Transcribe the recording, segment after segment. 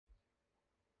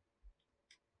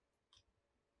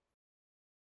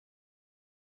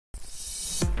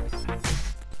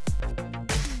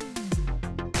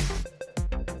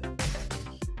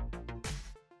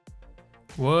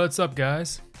What's up,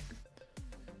 guys?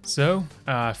 So,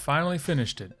 I finally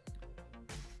finished it.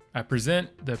 I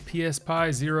present the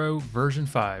PSPi Zero version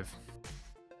 5.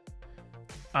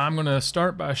 I'm going to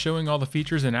start by showing all the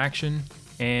features in action,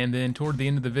 and then toward the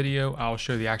end of the video, I'll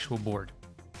show the actual board.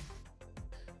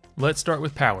 Let's start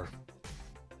with power.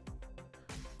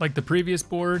 Like the previous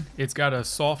board, it's got a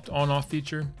soft on-off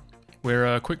feature,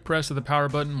 where a quick press of the power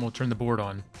button will turn the board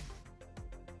on.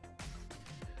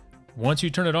 Once you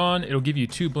turn it on, it'll give you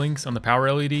 2 blinks on the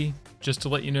power LED, just to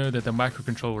let you know that the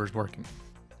microcontroller is working.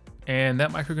 And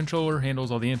that microcontroller handles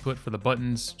all the input for the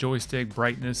buttons, joystick,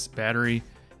 brightness, battery,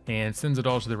 and sends it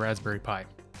all to the Raspberry Pi.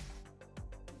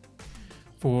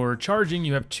 For charging,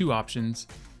 you have 2 options.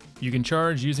 You can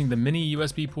charge using the mini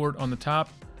USB port on the top,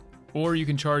 or you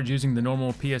can charge using the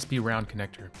normal PSP round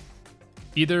connector.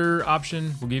 Either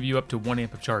option will give you up to 1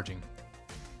 amp of charging.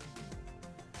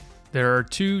 There are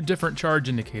 2 different charge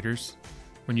indicators.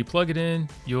 When you plug it in,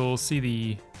 you'll see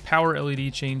the power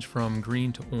LED change from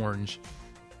green to orange.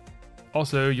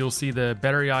 Also, you'll see the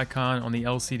battery icon on the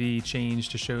LCD change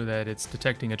to show that it's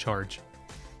detecting a charge.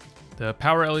 The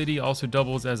power LED also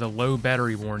doubles as a low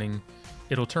battery warning.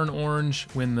 It'll turn orange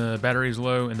when the battery is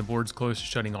low and the board's close to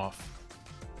shutting off.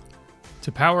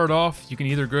 To power it off, you can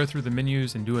either go through the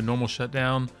menus and do a normal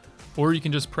shutdown, or you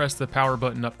can just press the power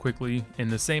button up quickly in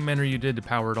the same manner you did to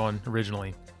power it on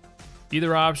originally.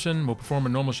 Either option will perform a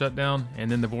normal shutdown, and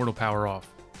then the board will power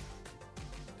off.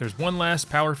 There's one last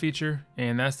power feature,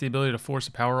 and that's the ability to force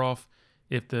the power off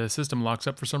if the system locks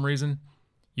up for some reason.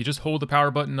 You just hold the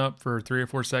power button up for 3 or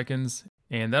 4 seconds,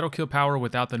 and that'll kill power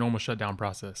without the normal shutdown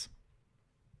process.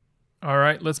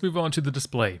 Alright, let's move on to the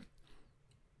display.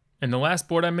 In the last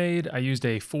board I made, I used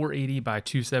a 480 by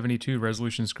 272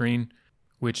 resolution screen,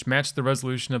 which matched the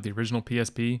resolution of the original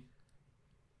PSP.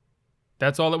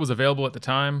 That's all that was available at the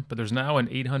time, but there's now an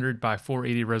 800 by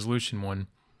 480 resolution one.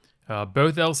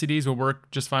 Both LCDs will work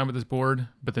just fine with this board,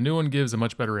 but the new one gives a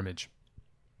much better image.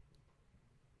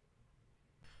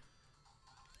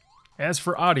 As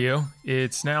for audio,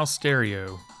 it's now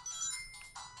stereo.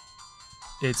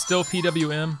 It's still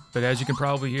PWM, but as you can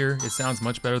probably hear, it sounds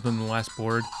much better than the last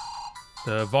board.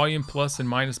 The volume plus and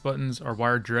minus buttons are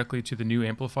wired directly to the new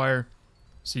amplifier,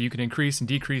 so you can increase and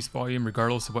decrease volume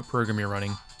regardless of what program you're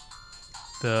running.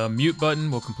 The mute button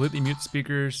will completely mute the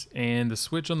speakers, and the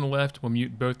switch on the left will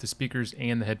mute both the speakers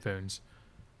and the headphones.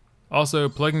 Also,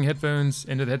 plugging headphones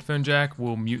into the headphone jack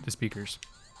will mute the speakers.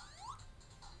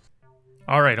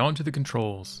 Alright, on to the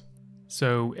controls.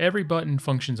 So every button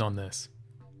functions on this.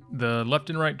 The left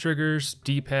and right triggers,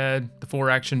 D-pad, the 4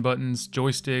 action buttons,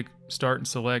 joystick, start and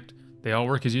select, they all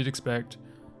work as you'd expect.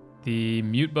 The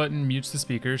mute button mutes the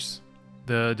speakers.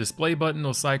 The display button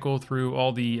will cycle through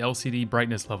all the LCD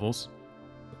brightness levels.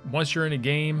 Once you're in a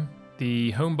game,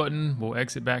 the home button will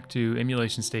exit back to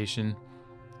emulation station.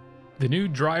 The new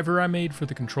driver I made for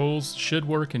the controls should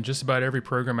work in just about every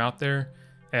program out there,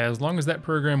 as long as that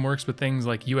program works with things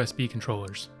like USB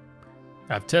controllers.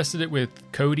 I've tested it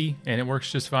with Kodi, and it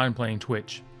works just fine playing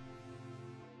Twitch.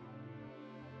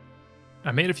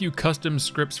 I made a few custom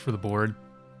scripts for the board.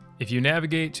 If you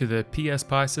navigate to the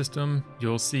PSPi system,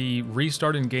 you'll see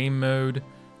restart in game mode,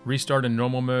 restart in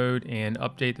normal mode, and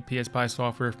update the PSPi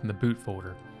software from the boot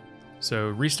folder. So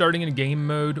restarting in game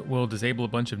mode will disable a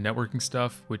bunch of networking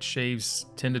stuff, which shaves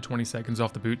 10 to 20 seconds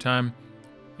off the boot time,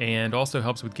 and also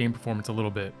helps with game performance a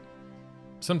little bit.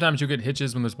 Sometimes you'll get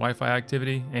hitches when there's Wi-Fi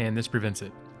activity, and this prevents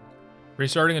it.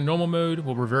 Restarting in normal mode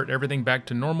will revert everything back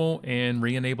to normal and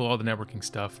re-enable all the networking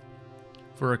stuff.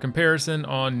 For a comparison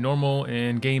on normal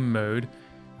and game mode,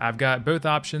 I've got both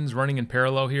options running in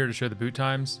parallel here to show the boot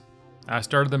times. I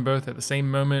started them both at the same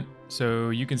moment, so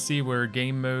you can see where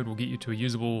game mode will get you to a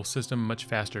usable system much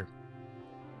faster.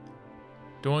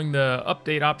 Doing the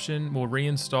update option will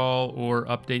reinstall or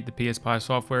update the PSPi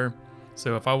software,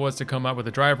 so if I was to come up with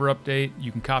a driver update,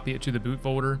 you can copy it to the boot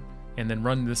folder and then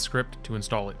run this script to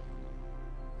install it.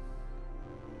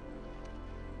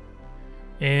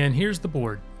 And here's the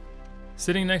board.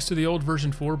 Sitting next to the old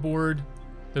version 4 board,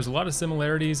 there's a lot of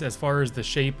similarities as far as the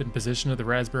shape and position of the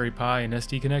Raspberry Pi and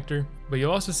SD connector, but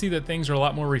you'll also see that things are a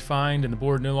lot more refined and the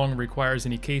board no longer requires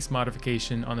any case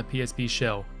modification on the PSP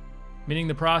shell, meaning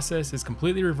the process is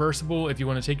completely reversible if you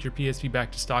want to take your PSP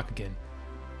back to stock again.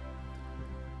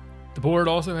 The board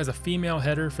also has a female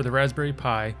header for the Raspberry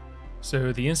Pi,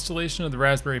 so the installation of the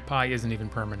Raspberry Pi isn't even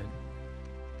permanent.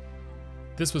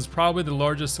 This was probably the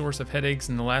largest source of headaches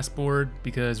in the last board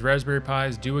because Raspberry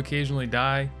Pis do occasionally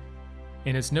die,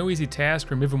 and it's no easy task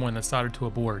removing one that's soldered to a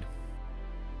board.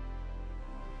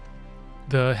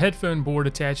 The headphone board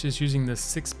attaches using the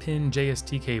 6-pin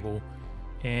JST cable,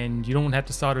 and you don't have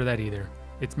to solder that either.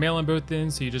 It's male on both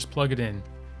ends, so you just plug it in.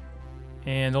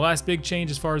 And the last big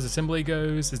change as far as assembly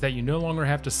goes is that you no longer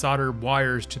have to solder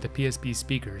wires to the PSP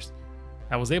speakers.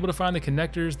 I was able to find the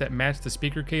connectors that match the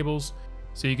speaker cables,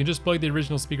 so you can just plug the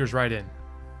original speakers right in.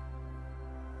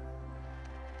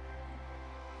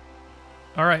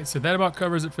 Alright, so that about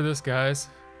covers it for this, guys.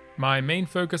 My main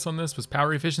focus on this was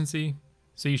power efficiency,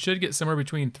 so you should get somewhere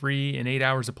between 3 and 8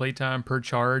 hours of playtime per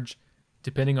charge,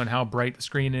 depending on how bright the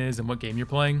screen is and what game you're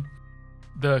playing.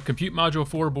 The Compute Module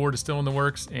 4 board is still in the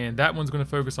works, and that one's going to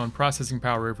focus on processing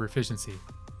power over efficiency.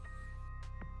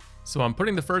 So I'm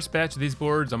putting the first batch of these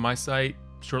boards on my site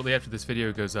shortly after this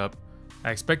video goes up.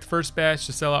 I expect the first batch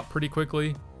to sell out pretty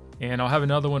quickly, and I'll have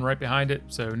another one right behind it,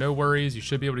 so no worries, you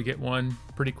should be able to get one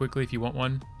pretty quickly if you want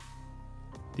one.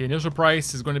 The initial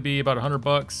price is going to be about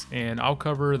 $100, and I'll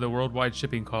cover the worldwide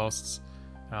shipping costs.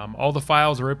 All the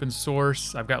files are open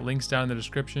source. I've got links down in the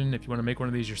description if you want to make one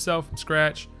of these yourself from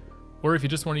scratch. Or if you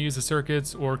just want to use the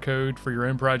circuits or code for your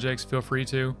own projects, feel free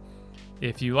to.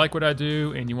 If you like what I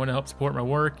do and you want to help support my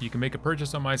work, you can make a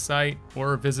purchase on my site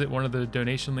or visit one of the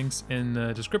donation links in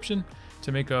the description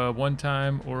to make a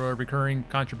one-time or a recurring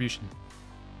contribution.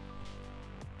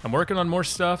 I'm working on more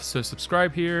stuff, so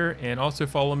subscribe here and also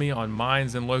follow me on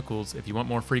Minds and Locals if you want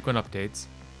more frequent updates.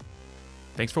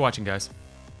 Thanks for watching, guys.